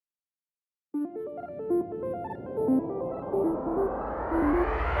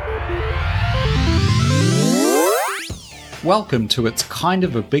Welcome to It's Kind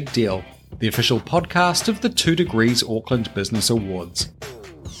of a Big Deal, the official podcast of the 2 Degrees Auckland Business Awards.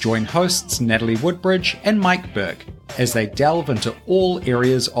 Join hosts Natalie Woodbridge and Mike Burke as they delve into all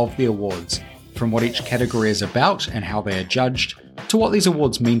areas of the awards, from what each category is about and how they are judged, to what these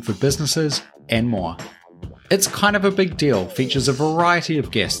awards mean for businesses, and more. It's Kind of a Big Deal features a variety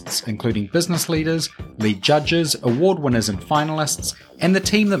of guests, including business leaders, lead judges, award winners and finalists, and the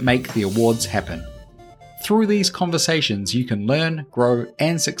team that make the awards happen. Through these conversations, you can learn, grow,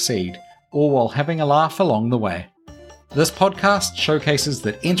 and succeed, all while having a laugh along the way. This podcast showcases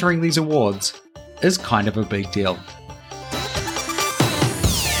that entering these awards is kind of a big deal.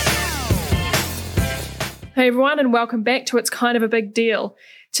 Hey everyone, and welcome back to It's Kind of a Big Deal.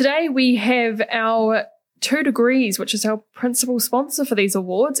 Today we have our 2 Degrees, which is our principal sponsor for these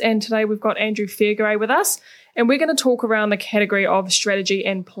awards, and today we've got Andrew Fairgray with us, and we're going to talk around the category of strategy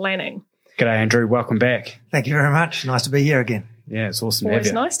and planning. G'day, Andrew. Welcome back. Thank you very much. Nice to be here again. Yeah, it's awesome to have Always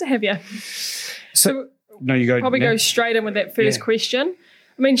you. nice to have you. So no, you go. Probably go straight in with that first question.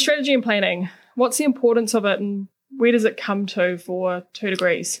 I mean, strategy and planning, what's the importance of it and where does it come to for 2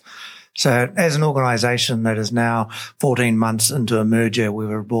 Degrees? So as an organisation that is now 14 months into a merger,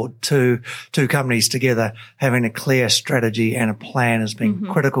 we've brought two companies together. Having a clear strategy and a plan has been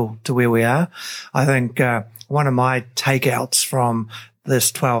critical to where we are. I think one of my takeouts from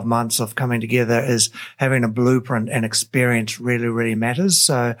this 12 months of coming together is having a blueprint and experience really matters.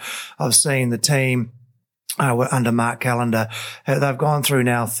 So I've seen the team under Mark Callender, they've gone through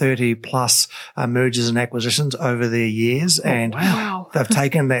now 30 plus mergers and acquisitions over their years, and they've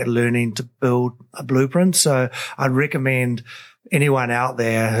taken that learning to build a blueprint. So I'd recommend anyone out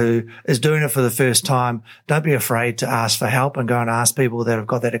there who is doing it for the first time, don't be afraid to ask for help and go and ask people that have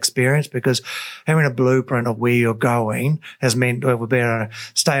got that experience, because having a blueprint of where you're going has meant that we'll be able to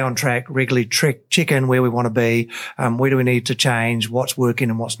stay on track, regularly check in where we want to be, where do we need to change, what's working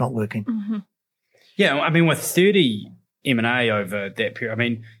and what's not working. Mm-hmm. Yeah, I mean, with 30 M&A over that period, I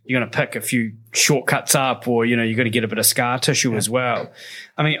mean, you're going to pick a few shortcuts up, or, you know, you're going to get a bit of scar tissue as well.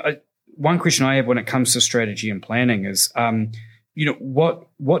 I mean, one question I have when it comes to strategy and planning is, you know,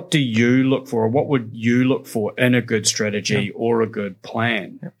 what do you look for, or what would you look for in a good strategy or a good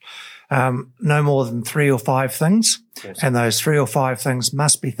plan? No more than 3 or 5 things. Awesome. And those 3 or 5 things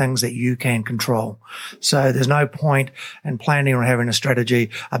must be things that you can control. So there's no point in planning or having a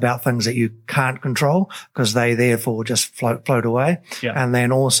strategy about things that you can't control, because they therefore just float away. Yeah. And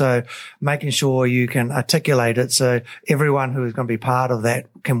then also making sure you can articulate it so everyone who is going to be part of that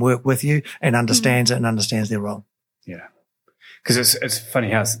can work with you and understands it and understands their role. Yeah. Because it's funny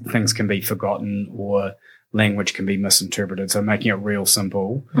how things can be forgotten or language can be misinterpreted. So making it real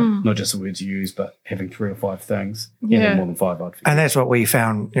simple, not just the words you use, but having 3 or 5 things. Yeah, more than 5. And that's what we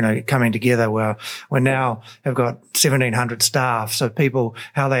found, you know, coming together, where we now have got 1,700 staff. So people,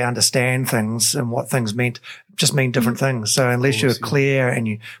 how they understand things and what things meant just mean different things. So unless you're clear and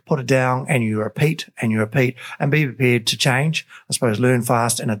you put it down and you repeat and be prepared to change, I suppose, learn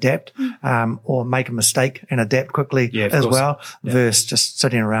fast and adapt, or make a mistake and adapt quickly as well, versus just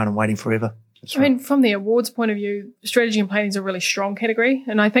sitting around and waiting forever. I mean, from the awards point of view, strategy and planning is a really strong category.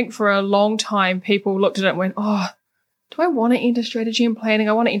 And I think for a long time, people looked at it and went, oh, do I want to enter strategy and planning?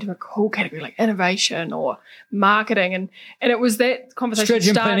 I want to enter a cool category like innovation or marketing. And it was that conversation Strategy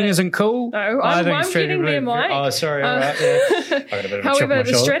and planning isn't cool? No, I'm getting there, Mike. Oh, sorry. All right, yeah. I got a bit of a chip on However, my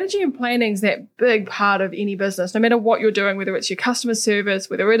the shoulder. strategy and planning is that big part of any business. No matter what you're doing, whether it's your customer service,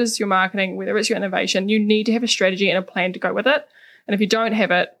 whether it is your marketing, whether it's your innovation, you need to have a strategy and a plan to go with it. And if you don't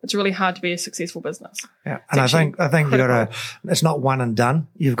have it, it's really hard to be a successful business. Yeah, and I think you got to. It's not one and done.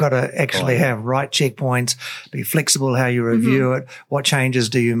 You've got to actually have right checkpoints. Be flexible how you review it. What changes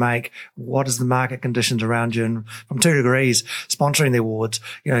do you make? What is the market conditions around you? And from 2 Degrees, sponsoring the awards,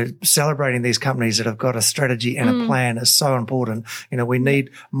 you know, celebrating these companies that have got a strategy and a plan is so important. You know, we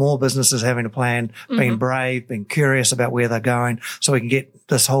need more businesses having a plan, being brave, being curious about where they're going, so we can get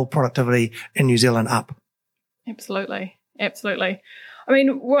this whole productivity in New Zealand up. Absolutely. I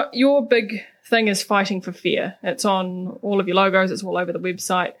mean, what your big thing is fighting for fair. It's on all of your logos. It's all over the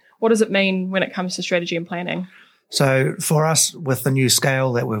website. What does it mean when it comes to strategy and planning? So for us, with the new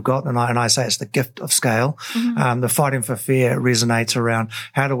scale that we've got, and I say it's the gift of scale, the fighting for fair resonates around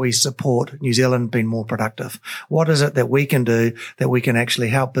how do we support New Zealand being more productive? What is it that we can do that we can actually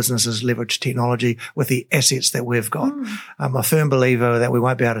help businesses leverage technology with the assets that we've got? I'm a firm believer that we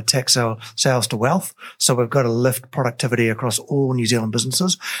won't be able to tax our sales to wealth. So we've got to lift productivity across all New Zealand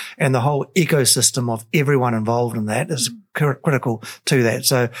businesses, and the whole ecosystem of everyone involved in that is critical to that.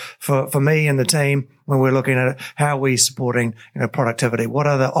 So for me and the team, when we're looking at it, how are we supporting, productivity? What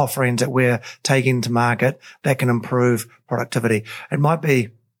are the offerings that we're taking to market that can improve productivity? It might be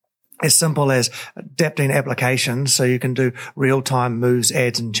as simple as adapting applications so you can do real-time moves,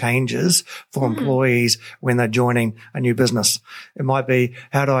 adds and changes for employees when they're joining a new business. It might be,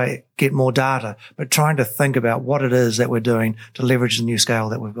 how do I get more data? But trying to think about what it is that we're doing to leverage the new scale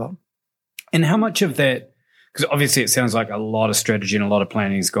that we've got. And how much of that, because obviously it sounds like a lot of strategy and a lot of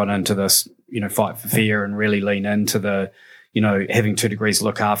planning has gone into this, fight for fear and really lean into the, having 2 degrees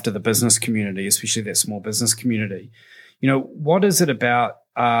look after the business community, especially that small business community. What is it about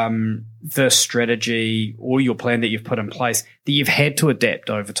the strategy or your plan that you've put in place that you've had to adapt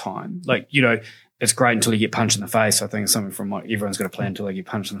over time? Like, it's great until you get punched in the face. I think it's something from like everyone's got a plan until they get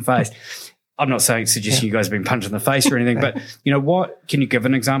punched in the face. I'm not suggesting you guys have been punched in the face or anything, but what can you give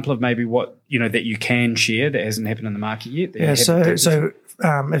an example of maybe what that you can share that hasn't happened in the market yet?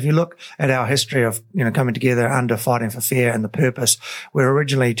 If you look at our history of coming together under Fighting for Fair and the purpose, we're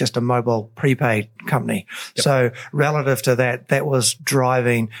originally just a mobile prepaid company. Yep. So relative to that was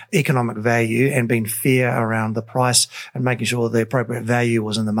driving economic value and being fair around the price and making sure the appropriate value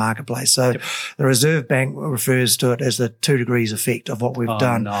was in the marketplace. So the Reserve Bank refers to it as the 2 degrees effect of what we've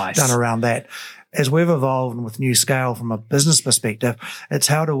done around that. As we've evolved with new scale from a business perspective, it's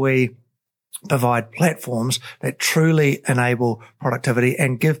how do we provide platforms that truly enable productivity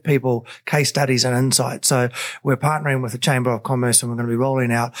and give people case studies and insight. So we're partnering with the Chamber of Commerce and we're going to be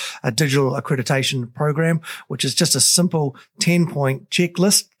rolling out a digital accreditation program, which is just a simple 10-point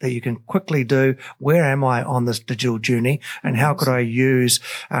checklist that you can quickly do. Where am I on this digital journey and how could I use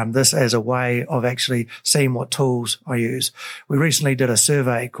this as a way of actually seeing what tools I use? We recently did a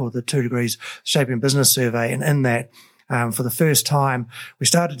survey called the 2 Degrees Shaping Business Survey, and in that, for the first time, we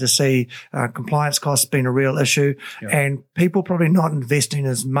started to see compliance costs being a real issue and people probably not investing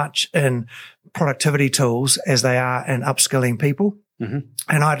as much in productivity tools as they are in upskilling people. Mm-hmm.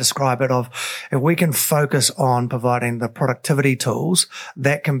 And I describe it if we can focus on providing the productivity tools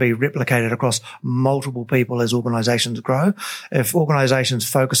that can be replicated across multiple people as organizations grow. If organizations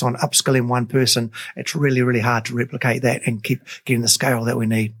focus on upskilling one person, it's really, really hard to replicate that and keep getting the scale that we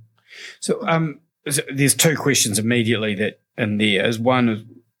need. So there's two questions immediately that in there is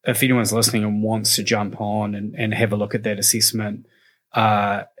one, if anyone's listening and wants to jump on and have a look at that assessment,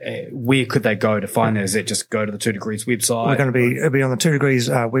 where could they go to find that? Is it just go to the 2 Degrees website? We're going to be on the 2 Degrees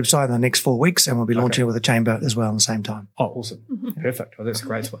website in the next 4 weeks, and we'll be launching it with the Chamber as well at the same time. Oh, awesome. Mm-hmm. Perfect. Well, that's a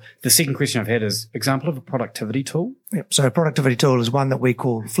great spot. The second question I've had is example of a productivity tool. Yep. So a productivity tool is one that we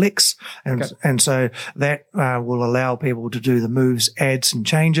call Flex. And so that will allow people to do the moves, adds and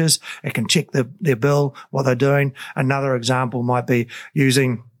changes. It can check their bill, what they're doing. Another example might be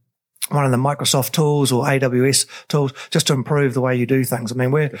using one of the Microsoft tools or AWS tools just to improve the way you do things. I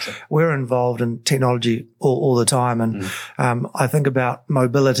mean, we're involved in technology all the time. And I think about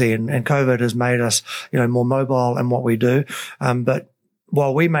mobility and COVID has made us, more mobile in what we do. But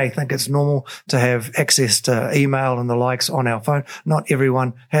while we may think it's normal to have access to email and the likes on our phone, not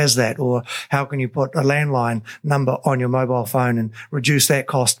everyone has that. Or how can you put a landline number on your mobile phone and reduce that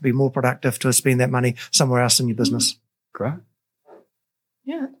cost to be more productive to spend that money somewhere else in your business? Great.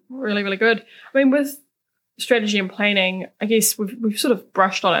 Yeah, really, really good. I mean, with strategy and planning, I guess we've sort of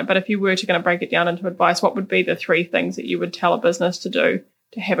brushed on it, but if you were to kind of break it down into advice, what would be the 3 things that you would tell a business to do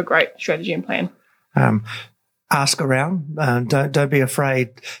to have a great strategy and plan? Ask around. Don't be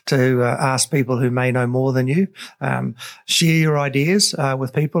afraid to ask people who may know more than you. Share your ideas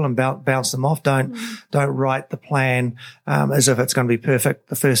with people and bounce them off. Don't write the plan as if it's going to be perfect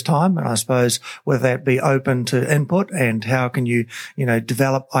the first time. And I suppose with that, be open to input and how can you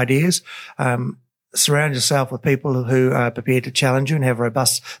develop ideas. Surround yourself with people who are prepared to challenge you and have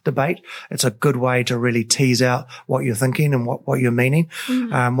robust debate. It's a good way to really tease out what you're thinking and what you're meaning.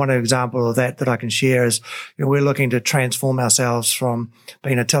 Mm-hmm. One example of that I can share is, we're looking to transform ourselves from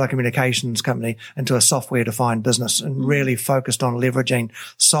being a telecommunications company into a software-defined business and really focused on leveraging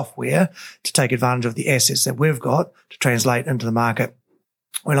software to take advantage of the assets that we've got to translate into the market.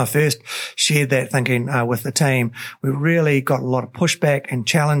 When I first shared that thinking with the team, we really got a lot of pushback and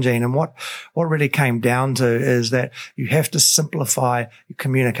challenging. And what really came down to is that you have to simplify your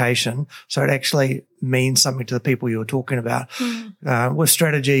communication so it actually means something to the people you're talking about. With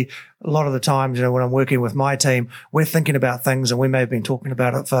strategy, a lot of the times, when I'm working with my team, we're thinking about things and we may have been talking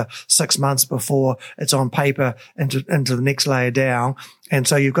about it for 6 months before it's on paper into the next layer down. And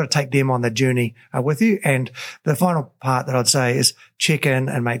so you've got to take them on the journey with you. And the final part that I'd say is check in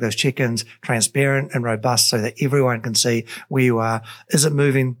and make those check-ins transparent and robust so that everyone can see where you are. Is it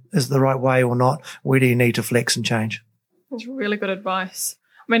moving? Is it the right way or not? Where do you need to flex and change? That's really good advice.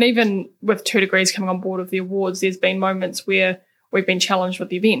 I mean, even with 2 Degrees coming on board with the awards, there's been moments where we've been challenged with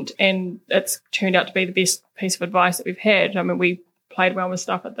the event and it's turned out to be the best piece of advice that we've had. I mean, we played well with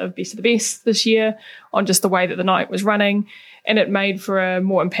stuff at the best of the best this year on just the way that the night was running, and it made for a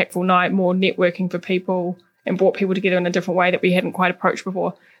more impactful night, more networking for people, and brought people together in a different way that we hadn't quite approached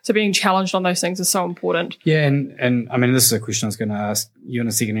before. So being challenged on those things is so important. Yeah, and I mean, this is a question I was going to ask you in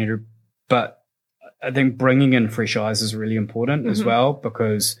a second, Andrew, but I think bringing in fresh eyes is really important as well,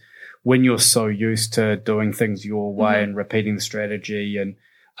 because when you're so used to doing things your way and repeating the strategy, and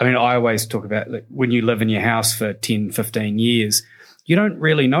I mean, I always talk about like, when you live in your house for 10, 15 years, you don't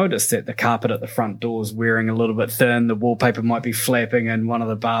really notice that the carpet at the front door is wearing a little bit thin, the wallpaper might be flapping in one of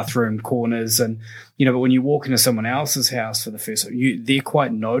the bathroom corners, and, you know, but when you walk into someone else's house for the first time, they're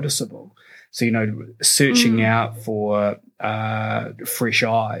quite noticeable. So, you know, searching out for fresh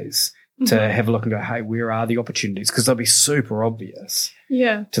eyes to have a look and go, hey, where are the opportunities? Because they'll be super obvious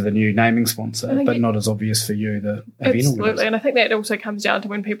to the new naming sponsor, but not as obvious for you, the event organizer. Absolutely, and I think that also comes down to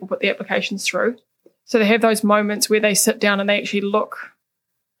when people put the applications through. So they have those moments where they sit down and they actually look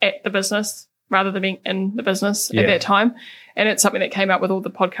at the business rather than being in the business at that time. And it's something that came out with all the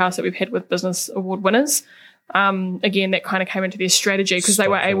podcasts that we've had with business award winners. Again, that kind of came into their strategy because they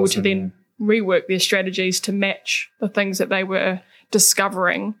were able to then rework their strategies to match the things that they were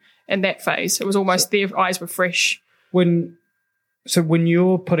discovering in that phase. It was almost their eyes were fresh. When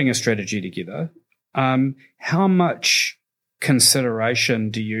you're putting a strategy together, how much consideration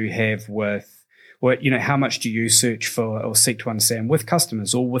do you have with, or, you know, how much do you search for or seek to understand with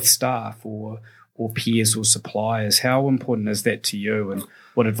customers or with staff or peers or suppliers? How important is that to you, and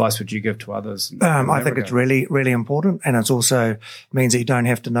what advice would you give to others? I think it's really, really important, and it also means that you don't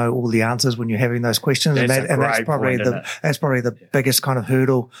have to know all the answers when you're having those questions. That's probably the biggest kind of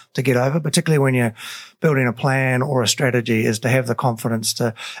hurdle to get over, particularly when you're building a plan or a strategy, is to have the confidence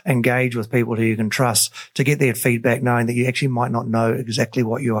to engage with people who you can trust, to get their feedback, knowing that you actually might not know exactly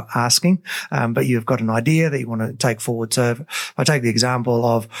what you're asking, but you've got an idea that you want to take forward. So if I take the example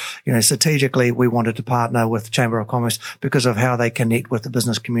of, you know, strategically, we wanted to partner with the Chamber of Commerce because of how they connect with the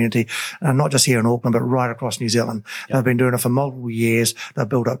business community, not just here in Auckland, but right across New Zealand. They've been doing it for multiple years. They've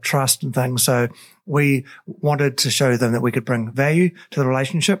built up trust and things. So we wanted to show them that we could bring value to the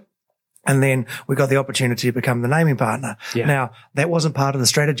relationship. And then we got the opportunity to become the naming partner. Yeah. Now, that wasn't part of the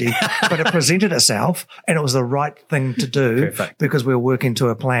strategy, but it presented itself, and it was the right thing to do because we were working to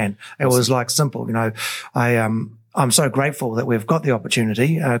a plan. It was like simple, you know. I'm so grateful that we've got the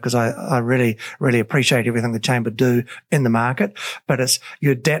opportunity because I really, really appreciate everything the Chamber do in the market. But it's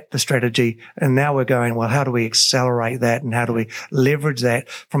you adapt the strategy, and now we're going, well, how do we accelerate that, and how do we leverage that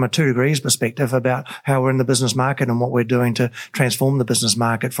from a 2 Degrees perspective about how we're in the business market and what we're doing to transform the business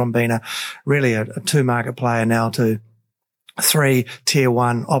market from being a 2-market player now to 3 tier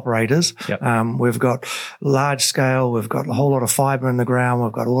 1 operators. We've got large scale. We've got a whole lot of fiber in the ground.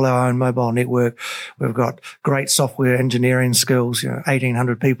 We've got all our own mobile network. We've got great software engineering skills,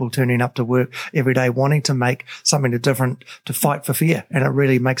 1,800 people turning up to work every day wanting to make something different, to fight for fear. And it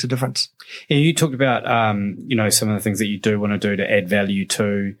really makes a difference. Yeah, you talked about, some of the things that you do want to do to add value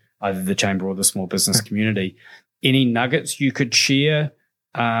to either the Chamber or the small business community. Any nuggets you could share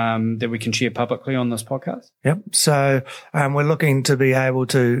that we can share publicly on this podcast? Yep. So we're looking to be able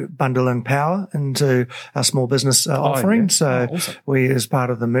to bundle in power into our small business offering. So awesome. We, as part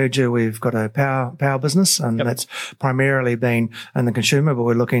of the merger, we've got a power business, and that's primarily been in the consumer, but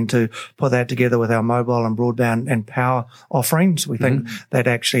we're looking to put that together with our mobile and broadband and power offerings. We think that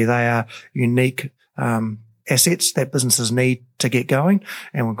actually they are unique assets that businesses need to get going,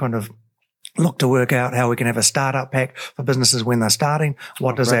 and we're kind of look to work out how we can have a startup pack for businesses when they're starting.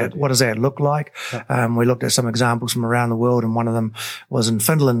 What does that look like? We looked at some examples from around the world, and one of them was in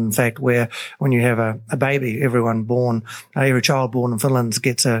Finland, in fact, where when you have a baby, every child born in Finland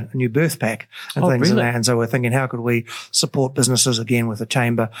gets a new birth pack and things like that. And so we're thinking, how could we support businesses again with the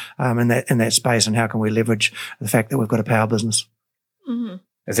Chamber in that space, and how can we leverage the fact that we've got a power business? Mm-hmm.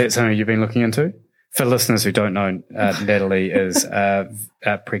 Is that something you've been looking into? For listeners who don't know, Natalie is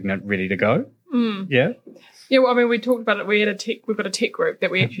pregnant, ready to go. Yeah. Yeah, well, I mean, we talked about it. We've got a tech group that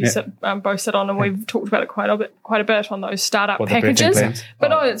we actually both sit on, and we've talked about it quite a bit on those startup packages.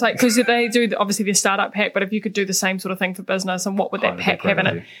 But it's like, because they do obviously their startup pack, but if you could do the same sort of thing for business, and what would that pack have in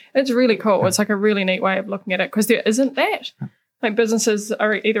it? It's really cool. It's like a really neat way of looking at it, because there isn't that. Like, businesses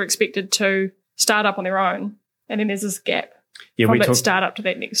are either expected to start up on their own, and then there's this gap. From that startup to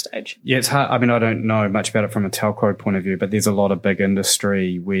that next stage. Yeah, it's hard. I mean, I don't know much about it from a telco point of view, but there's a lot of big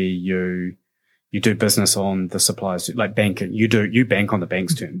industry where you do business on the suppliers, like banking. You bank on the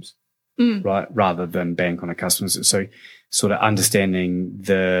bank's terms. right? Rather than bank on a customer. So sort of understanding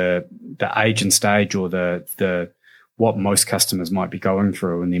the age and stage or the what most customers might be going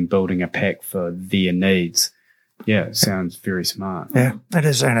through and then building a pack for their needs. Yeah, it sounds very smart. Yeah, it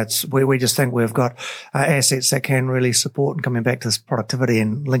is. And we just think we've got assets that can really support, and coming back to this productivity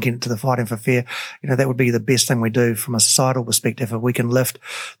and linking it to the fighting for fair, that would be the best thing we do from a societal perspective. If we can lift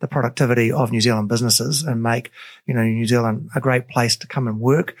the productivity of New Zealand businesses and make, New Zealand a great place to come and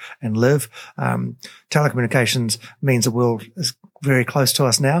work and live. Telecommunications means the world is very close to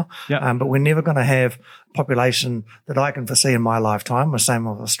us now. Yeah. But we're never going to have population that I can foresee in my lifetime, the same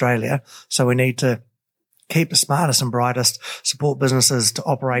with Australia. So we need to keep the smartest and brightest, support businesses to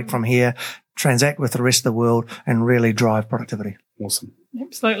operate from here, transact with the rest of the world, and really drive productivity. Awesome.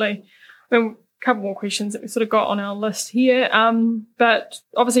 Absolutely. A couple more questions that we sort of got on our list here. But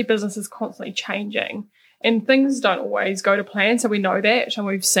obviously business is constantly changing and things don't always go to plan. So we know that, and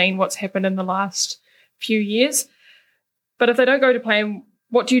we've seen what's happened in the last few years. But if they don't go to plan,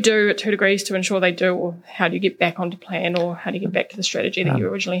 what do you do at 2 degrees to ensure they do? Or how do you get back onto plan, or how do you get back to the strategy that you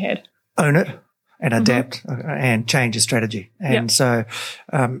originally had? Own it and adapt and change your strategy. And so,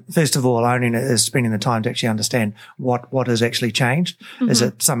 first of all, owning it is spending the time to actually understand what has actually changed. Is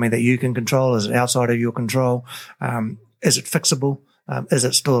it something that you can control? Is it outside of your control? Is it fixable? Is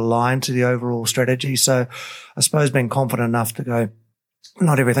it still aligned to the overall strategy? So I suppose being confident enough to go,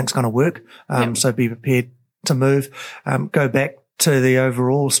 not everything's going to work. So be prepared to move, go back to the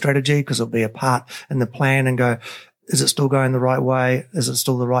overall strategy, because it'll be a part in the plan, and go, is it still going the right way? Is it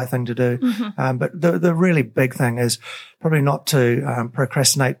still the right thing to do? But the really big thing is probably not to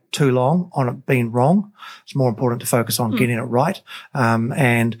procrastinate too long on it being wrong. It's more important to focus on getting it right.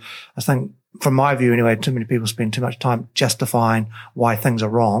 And I think, from my view anyway, too many people spend too much time justifying why things are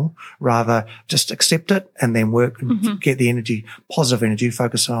wrong, rather just accept it and then work and get the energy, positive energy,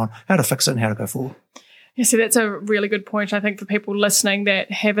 focus on how to fix it and how to go forward. Yeah, so that's a really good point, I think, for people listening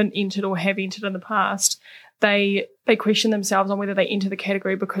that haven't entered or have entered in the past. They question themselves on whether they enter the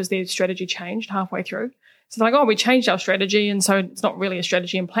category because their strategy changed halfway through. So they're like, oh, we changed our strategy, and so it's not really a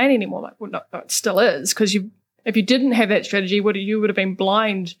strategy and plan anymore. Like, well, no, it still is, because if you didn't have that strategy, you would have been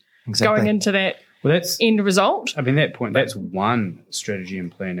blind going into that end result. I mean, that point, that's one strategy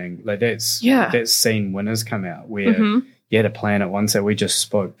and planning. Like that's seen winners come out where you had a plan at once. So we just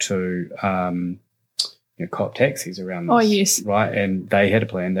spoke to cop taxis around this. Oh, yes. Right, and they had a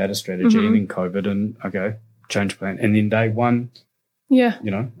plan, they had a strategy, and then COVID, and okay, change plan, and then they won. Yeah.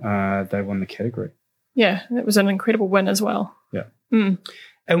 They won the category. Yeah, it was an incredible win as well. Yeah.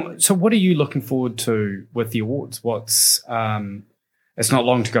 And so what are you looking forward to with the awards? What's it's not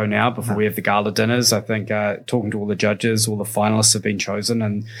long to go now before we have the gala dinners. I think talking to all the judges, all the finalists have been chosen,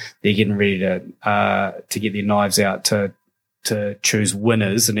 and they're getting ready to get their knives out to choose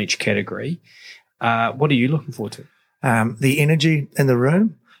winners in each category. What are you looking forward to? The energy in the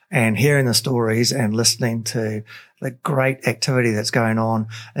room, and hearing the stories and listening to the great activity that's going on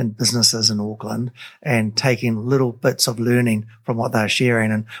in businesses in Auckland, and taking little bits of learning from what they're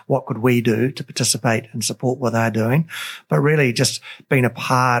sharing and what could we do to participate and support what they're doing. But really just being a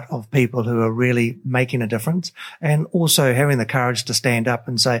part of people who are really making a difference, and also having the courage to stand up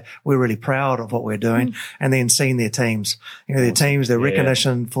and say, we're really proud of what we're doing, and then seeing their teams, their teams, their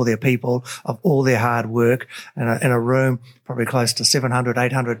recognition for their people of all their hard work in a room, probably close to 700,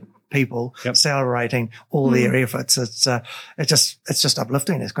 800 people celebrating all their efforts. It's just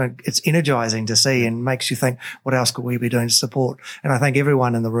uplifting. It's energizing to see, and makes you think, what else could we be doing to support? And I think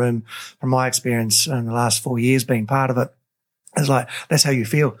everyone in the room, from my experience in the last 4 years being part of it, is like, that's how you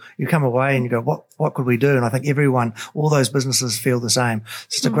feel. You come away and you go, what could we do? And I think everyone, all those businesses feel the same.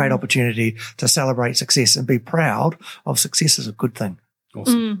 It's just a great opportunity to celebrate success and be proud of success is a good thing.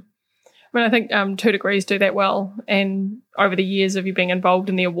 Awesome. I mean, I think 2 degrees do that well. And over the years of you being involved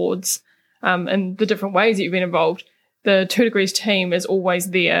in the awards and the different ways that you've been involved, the 2 degrees team is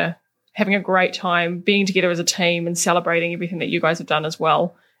always there, having a great time, being together as a team and celebrating everything that you guys have done as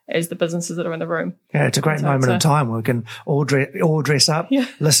well as the businesses that are in the room. Yeah, it's a great moment in time where we can all dress up,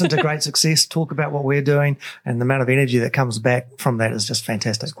 listen to great success, talk about what we're doing, and the amount of energy that comes back from that is just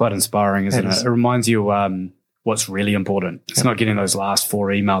fantastic. It's quite inspiring, isn't it? It reminds you what's really important. It's not getting those last 4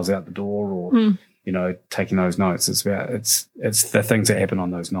 emails out the door or taking those notes. It's about it's the things that happen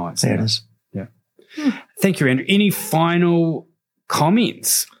on those nights. Yeah, it is. Yeah. Thank you, Andrew. Any final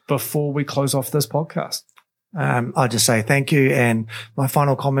comments before we close off this podcast? I'll just say thank you, and my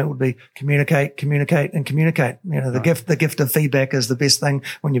final comment would be communicate, and communicate. The gift of feedback is the best thing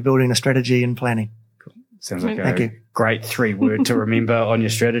when you're building a strategy and planning. Cool. Sounds like a great 3-word to remember on your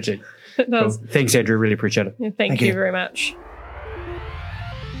strategy. It does. Cool. Thanks, Andrew. Really appreciate it. Yeah, thank you very much.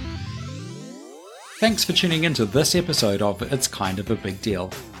 Thanks for tuning into this episode of It's Kind of a Big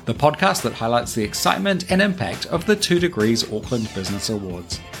Deal, the podcast that highlights the excitement and impact of the 2 Degrees Auckland Business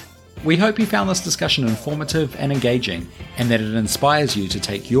Awards. We hope you found this discussion informative and engaging, and that it inspires you to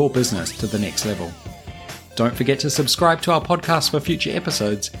take your business to the next level. Don't forget to subscribe to our podcast for future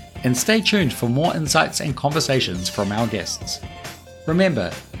episodes, and stay tuned for more insights and conversations from our guests.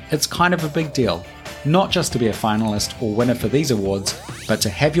 Remember, it's kind of a big deal, not just to be a finalist or winner for these awards, but to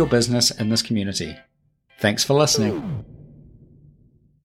have your business in this community. Thanks for listening.